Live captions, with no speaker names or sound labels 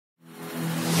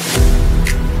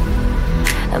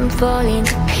I'm falling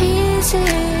to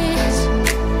pieces.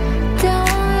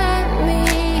 Don't let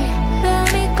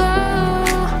me go.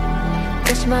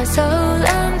 Touch my soul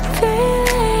and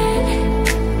feeling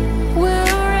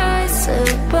will rise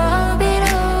above it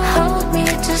all. Hold me,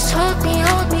 just hold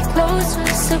me close.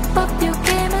 Step up your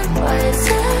game and rise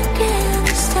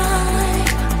against time.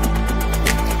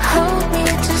 Hold me,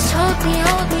 just hold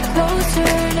me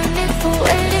closer. No need for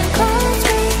waiting, 'cause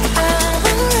we are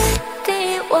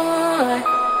already one.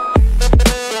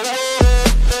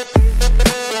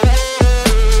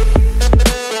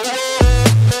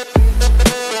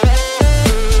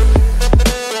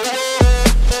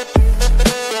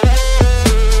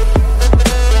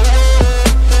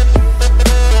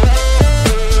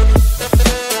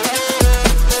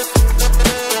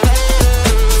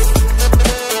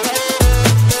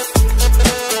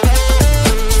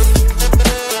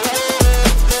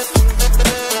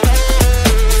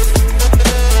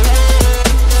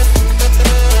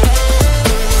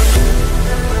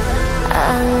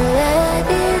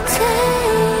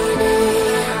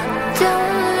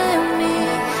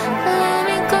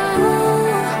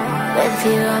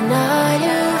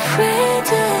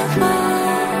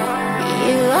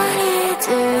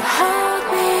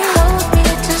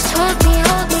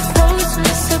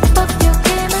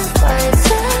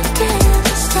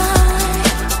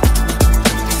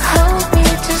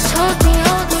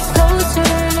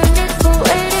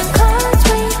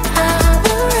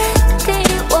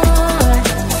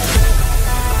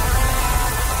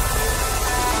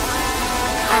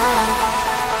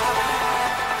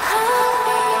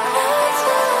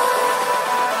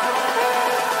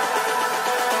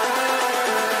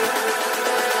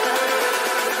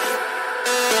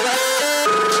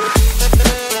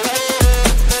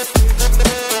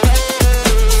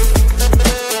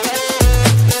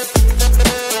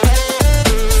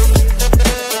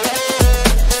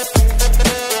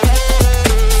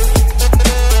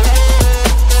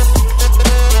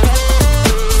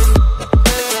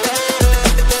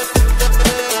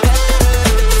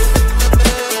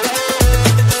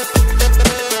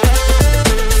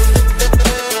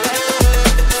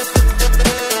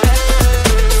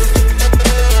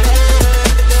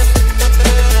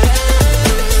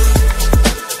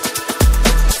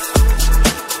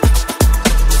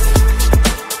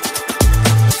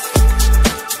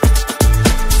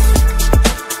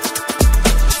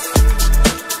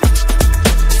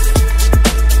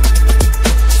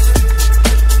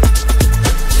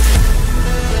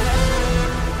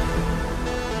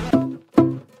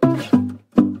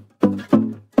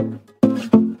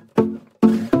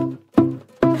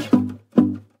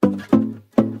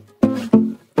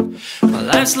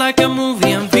 Life's like a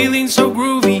movie, I'm feeling so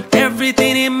groovy.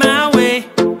 Everything in my way.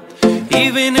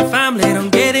 Even if I'm late, I'm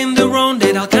getting the wrong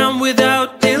date. I'll come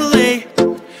without delay.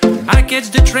 I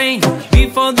catch the train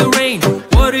before the rain.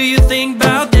 What do you think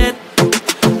about that?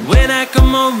 When I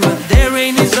come over, the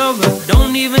rain is over.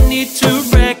 Don't even need to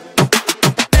brag.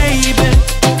 Baby,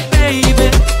 baby,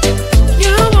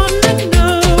 you wanna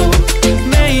know.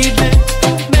 Maybe,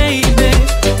 maybe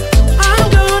I'm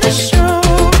gonna show.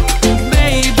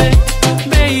 Baby,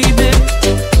 baby,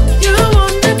 you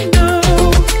wanna know.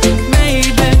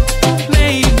 Maybe,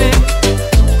 maybe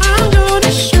I'm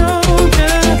gonna show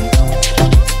you.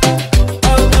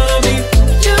 I'm gonna be,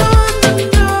 you wanna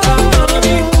know.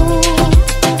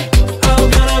 I'm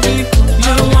gonna be,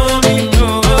 you wanna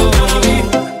be,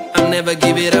 I'll never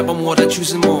give it up, I'm what I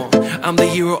choose and more. I'm the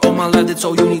hero of my life, that's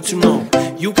all you need to know.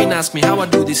 You can ask me how I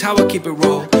do this, how I keep it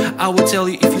raw. I will tell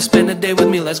you if you spend a day with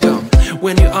me, let's go.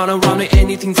 When you're all around me,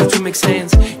 anything seems to make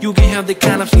sense. You can have the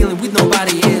kind of feeling with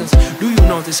nobody else. Do you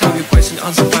notice how your question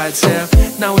answers by itself?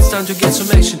 Now it's time to get some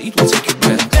action, it will take your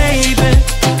breath. Baby,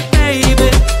 baby,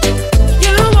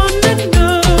 you wanna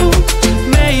know.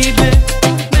 Maybe,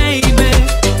 maybe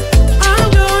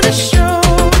I'm gonna show.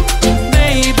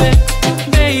 Baby,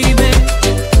 baby,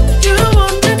 you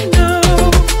wanna know.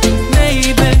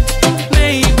 Maybe,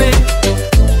 maybe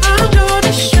I'm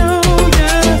gonna show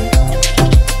you.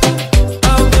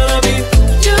 I'm gonna be,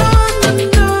 you wanna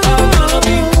know.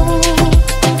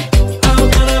 I'm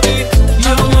gonna be,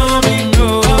 you wanna be,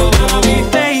 know.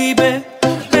 Baby,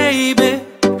 baby,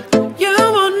 you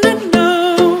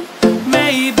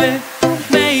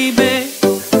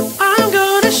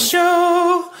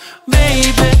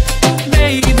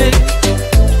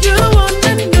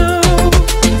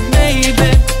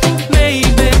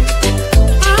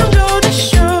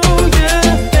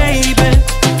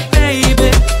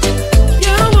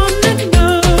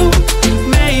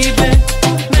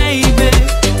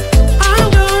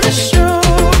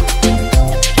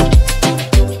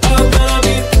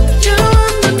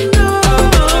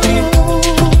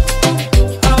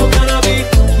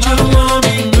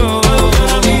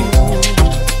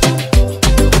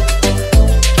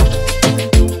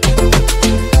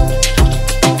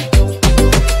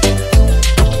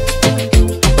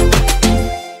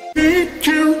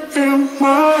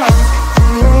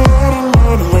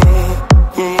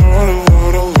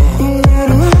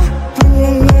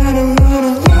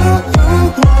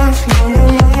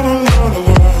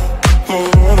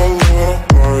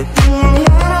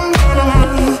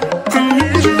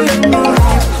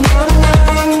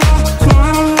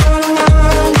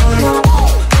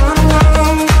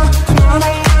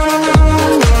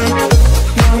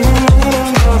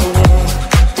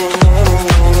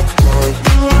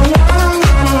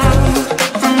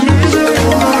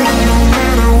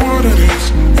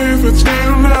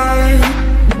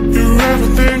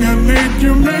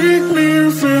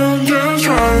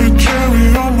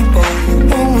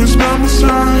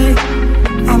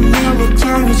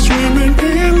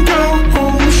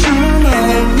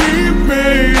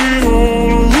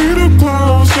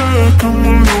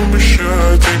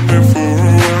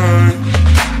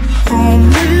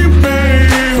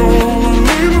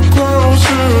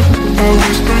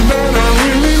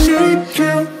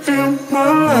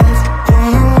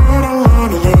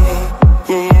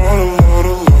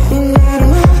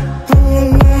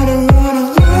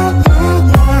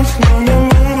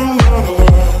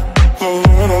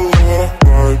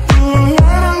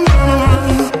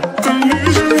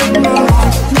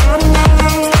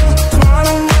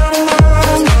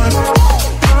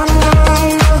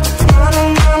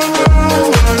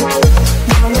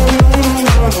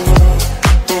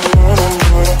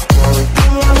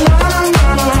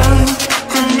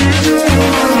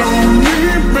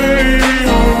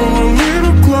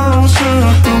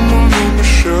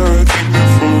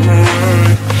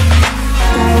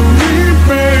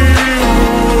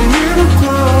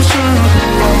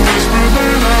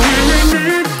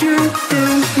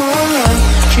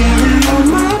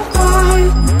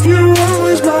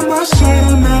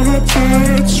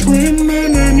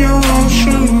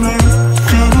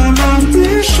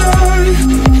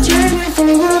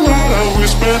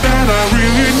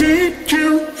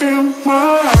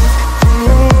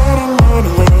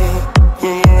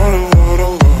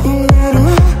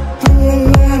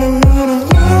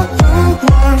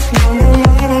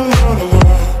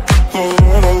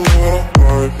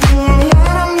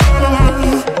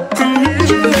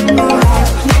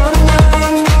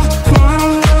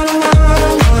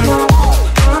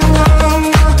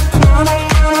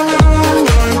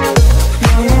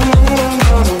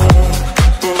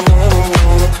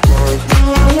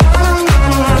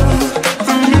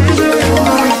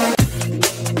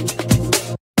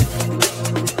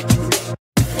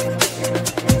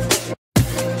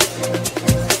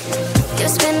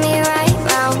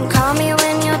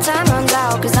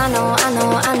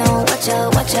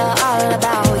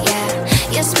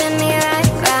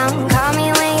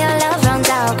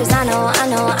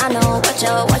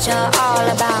what you're all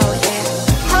about, yeah.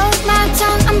 Hold my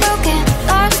tongue, I'm broken,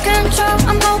 lost control,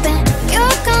 I'm hoping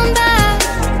you'll come back,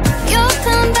 you'll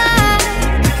come back.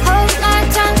 Hold my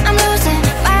tongue, I'm losing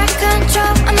my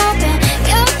control, I'm hoping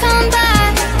you'll come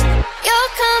back, you'll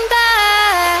come back.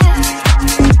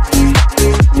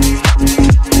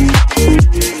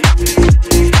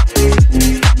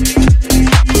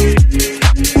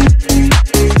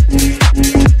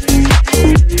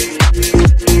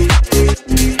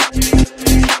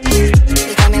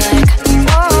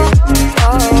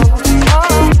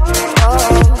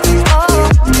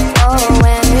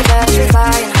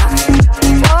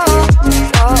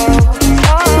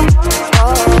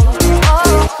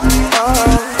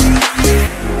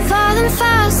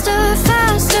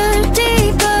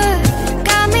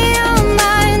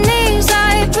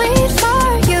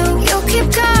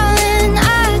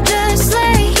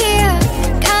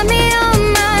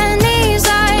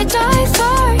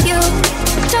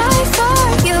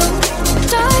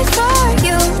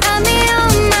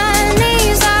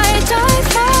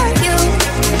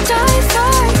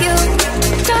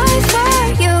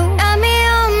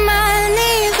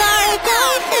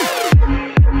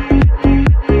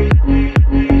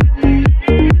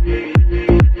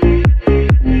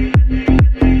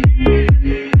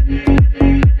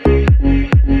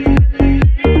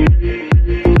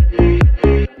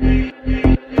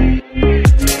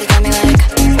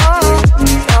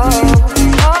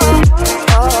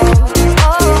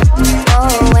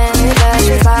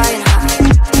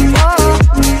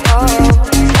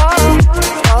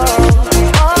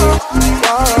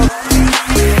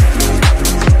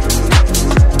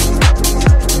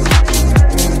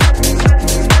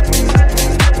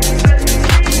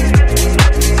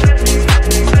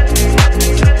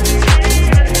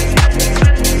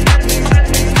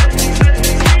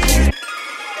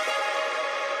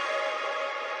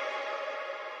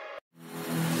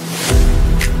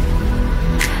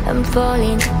 I'm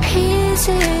falling to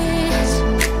pieces.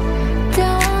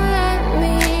 Don't let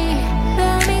me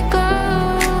go.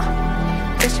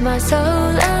 Touch my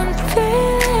soul, I'm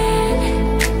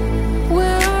feeling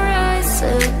we'll rise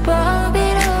above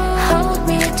it all. Hold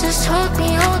me, just hold me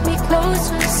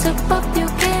closer. Step up, you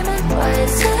came and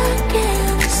rise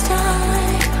against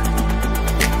time.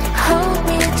 Hold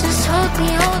me, just hold me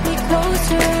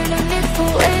closer. Let me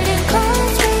pull it and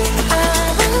close me.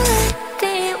 I'm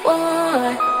already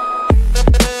one.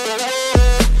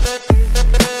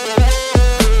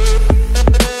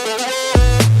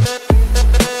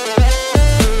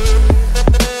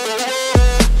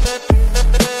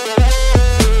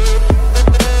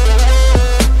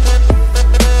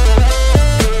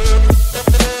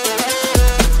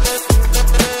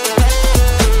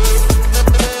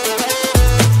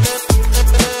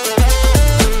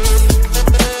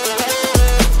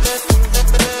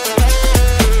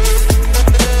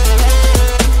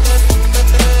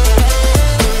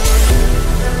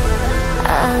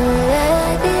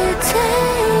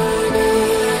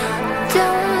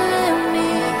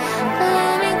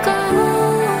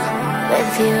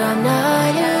 I'm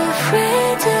not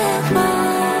afraid to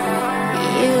fall.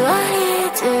 You are here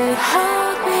to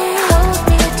hold me. Hold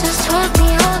me, just hold me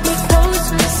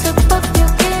closer. Step up, you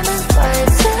came and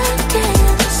rise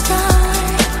against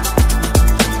time.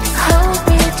 Hold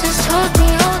me, just hold me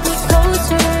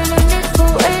closer. Let me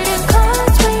pull it and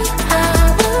close me.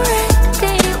 I'm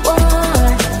already one.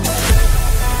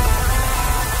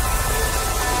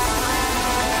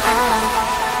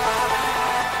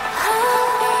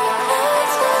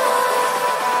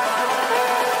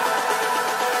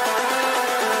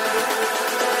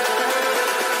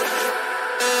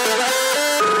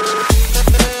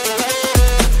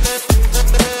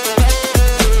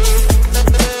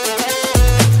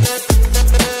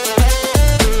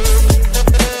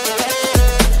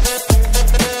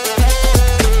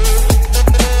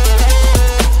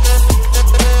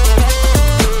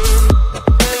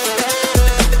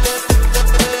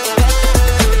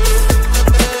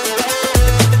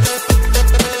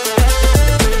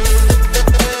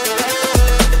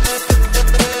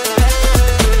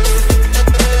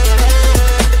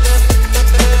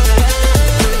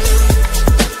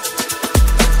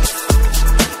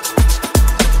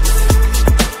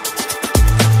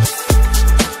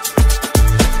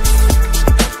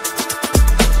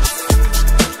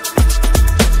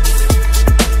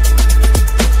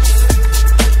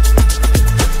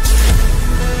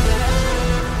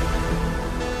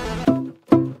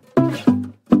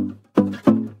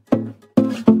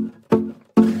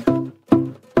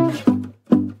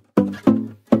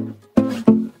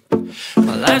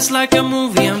 Life's like a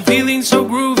movie, I'm feeling so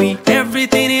groovy.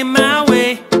 Everything in my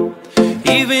way,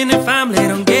 even if if I'm late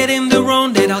on getting the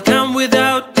wrong date, I'll come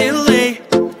without delay.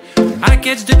 I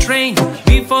catch the train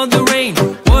before the rain.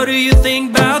 What do you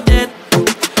think about that?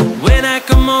 When I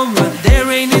come over, the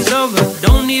rain is over.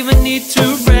 Don't even need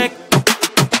to brag.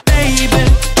 Baby,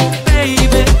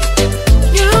 baby,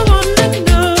 you wanna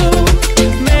know.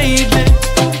 Maybe,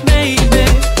 maybe,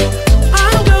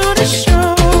 I'm gonna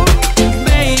show.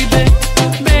 Baby,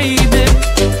 baby,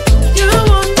 you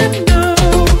wanna know.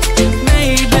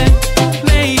 Maybe,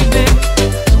 maybe,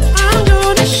 I'm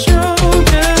gonna show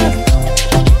you.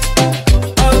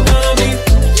 I'm gonna be,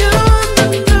 you wanna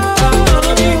know.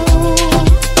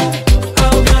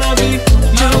 I'm gonna be,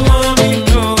 you wanna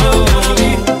know.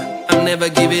 I'll never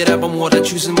give it up, I'm what I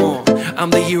choose and more. I'm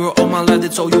the hero of my life,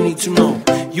 that's all you need to know.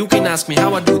 You can ask me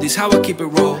how I do this, how I keep it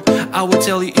raw. I will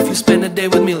tell you if you spend a day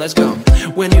with me, let's go.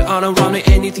 When you are around me,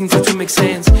 anything seems to make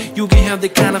sense. You can have the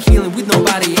kind of feeling with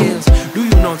nobody else. Do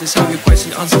you notice how your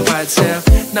question answers by itself?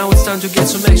 Now it's time to get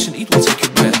some action, it will take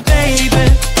your breath. Baby,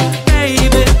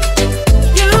 baby,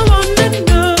 you wanna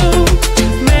know.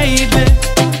 Maybe,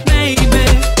 maybe,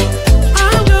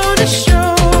 I'm gonna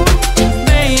show.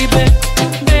 Baby,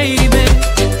 baby,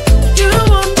 you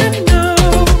wanna know.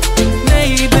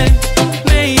 Maybe,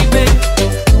 maybe,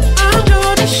 I'm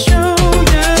gonna show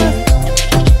you.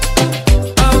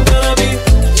 I'm gonna be,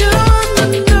 you wanna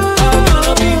know.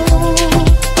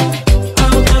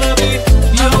 I'm gonna be,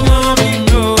 you wanna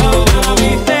know.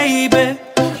 Baby,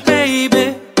 baby,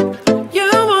 you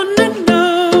wanna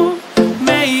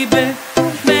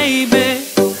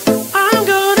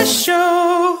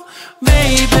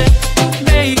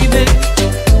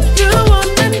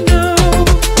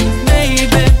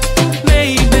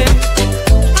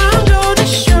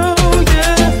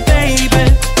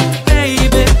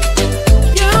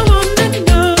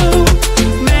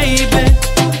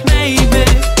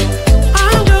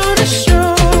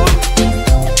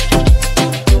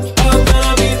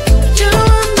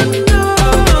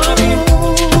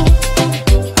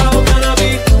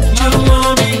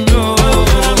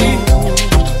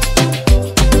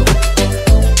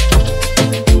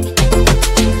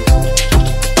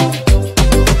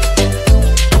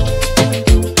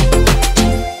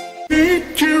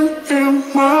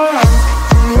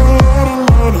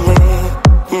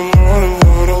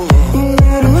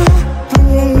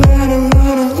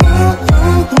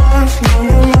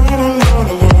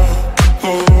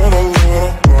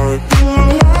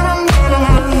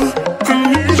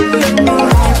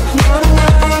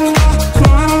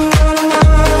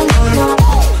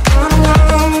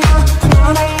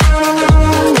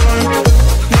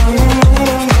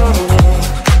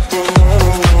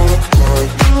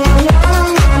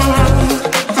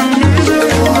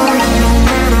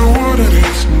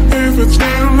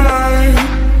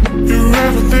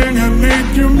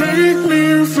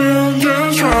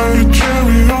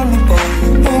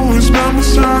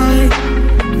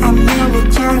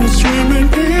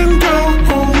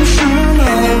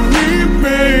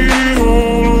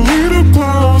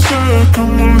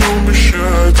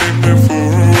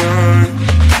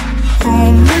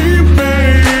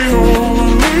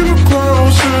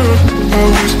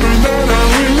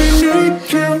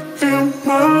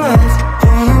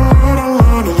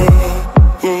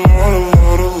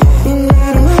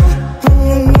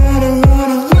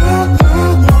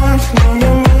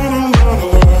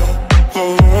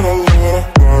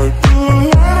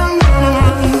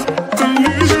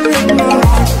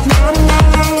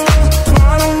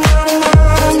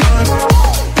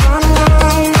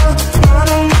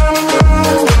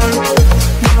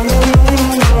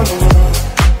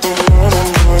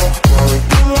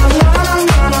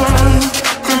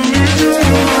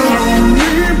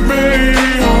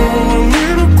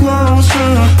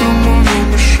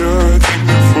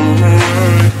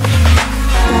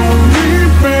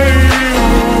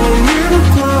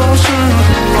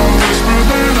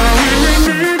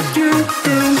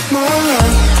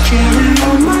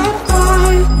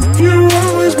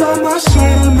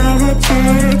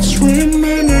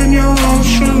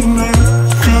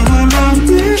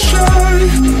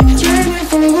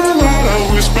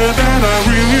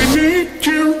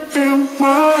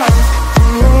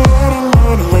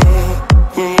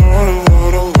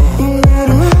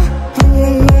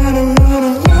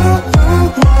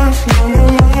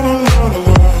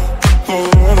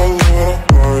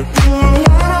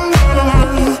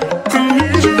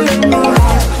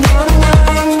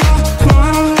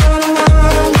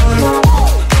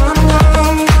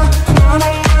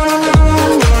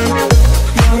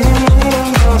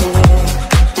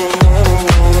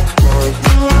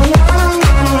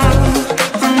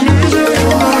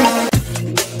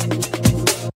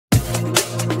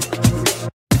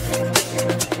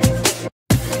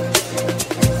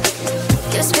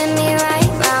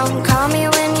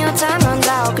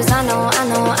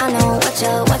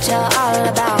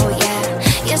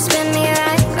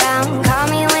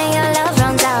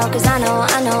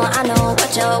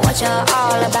what you're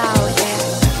all about.